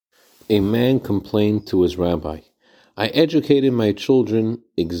A man complained to his rabbi, I educated my children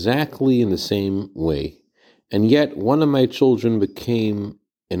exactly in the same way, and yet one of my children became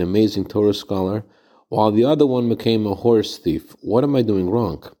an amazing Torah scholar, while the other one became a horse thief. What am I doing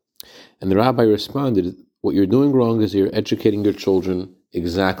wrong? And the rabbi responded, what you're doing wrong is you're educating your children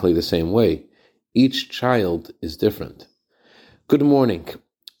exactly the same way. Each child is different. Good morning.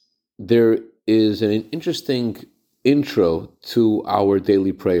 There is an interesting intro to our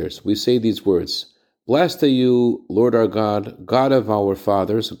daily prayers. We say these words, Blessed are you, Lord our God, God of our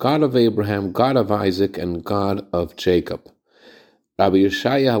fathers, God of Abraham, God of Isaac, and God of Jacob. Rabbi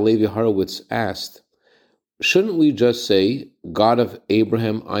Yeshaya Halevi Horowitz asked, shouldn't we just say God of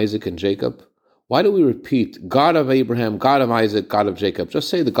Abraham, Isaac, and Jacob? Why do we repeat God of Abraham, God of Isaac, God of Jacob? Just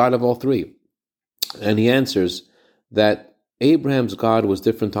say the God of all three. And he answers that Abraham's God was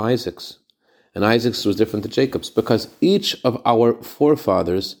different to Isaac's, and Isaac's was different to Jacob's, because each of our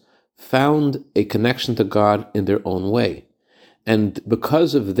forefathers found a connection to God in their own way. And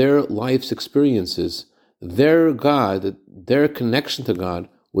because of their life's experiences, their God, their connection to God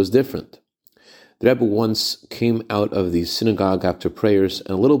was different. The Rebbe once came out of the synagogue after prayers,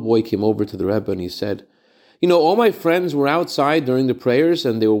 and a little boy came over to the Rebbe and he said, all my friends were outside during the prayers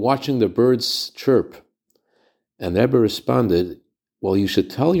and they were watching the birds chirp. And the Rebbe responded, well, you should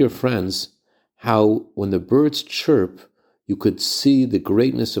tell your friends how when the birds chirp, you could see the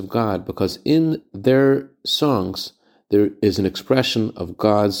greatness of God, because in their songs, there is an expression of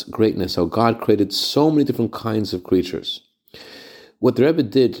God's greatness, how God created so many different kinds of creatures. What the Rebbe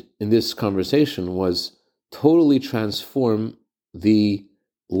did in this conversation was totally transform the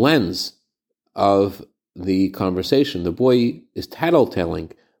lens of the conversation. The boy is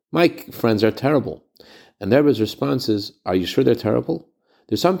tattletelling, my friends are terrible. And the Rebbe's response is, are you sure they're terrible?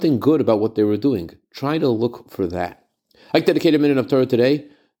 There's something good about what they were doing. Try to look for that. I'd like to dedicate a minute of Torah today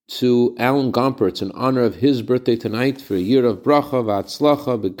to Alan Gompertz in honor of his birthday tonight for a year of bracha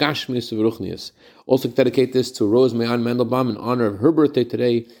v'atzlacha b'gashmis v'ruchnius. Also dedicate this to Rose Mayan Mendelbaum in honor of her birthday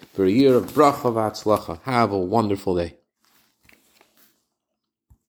today for a year of bracha v'atzlacha. Have a wonderful day.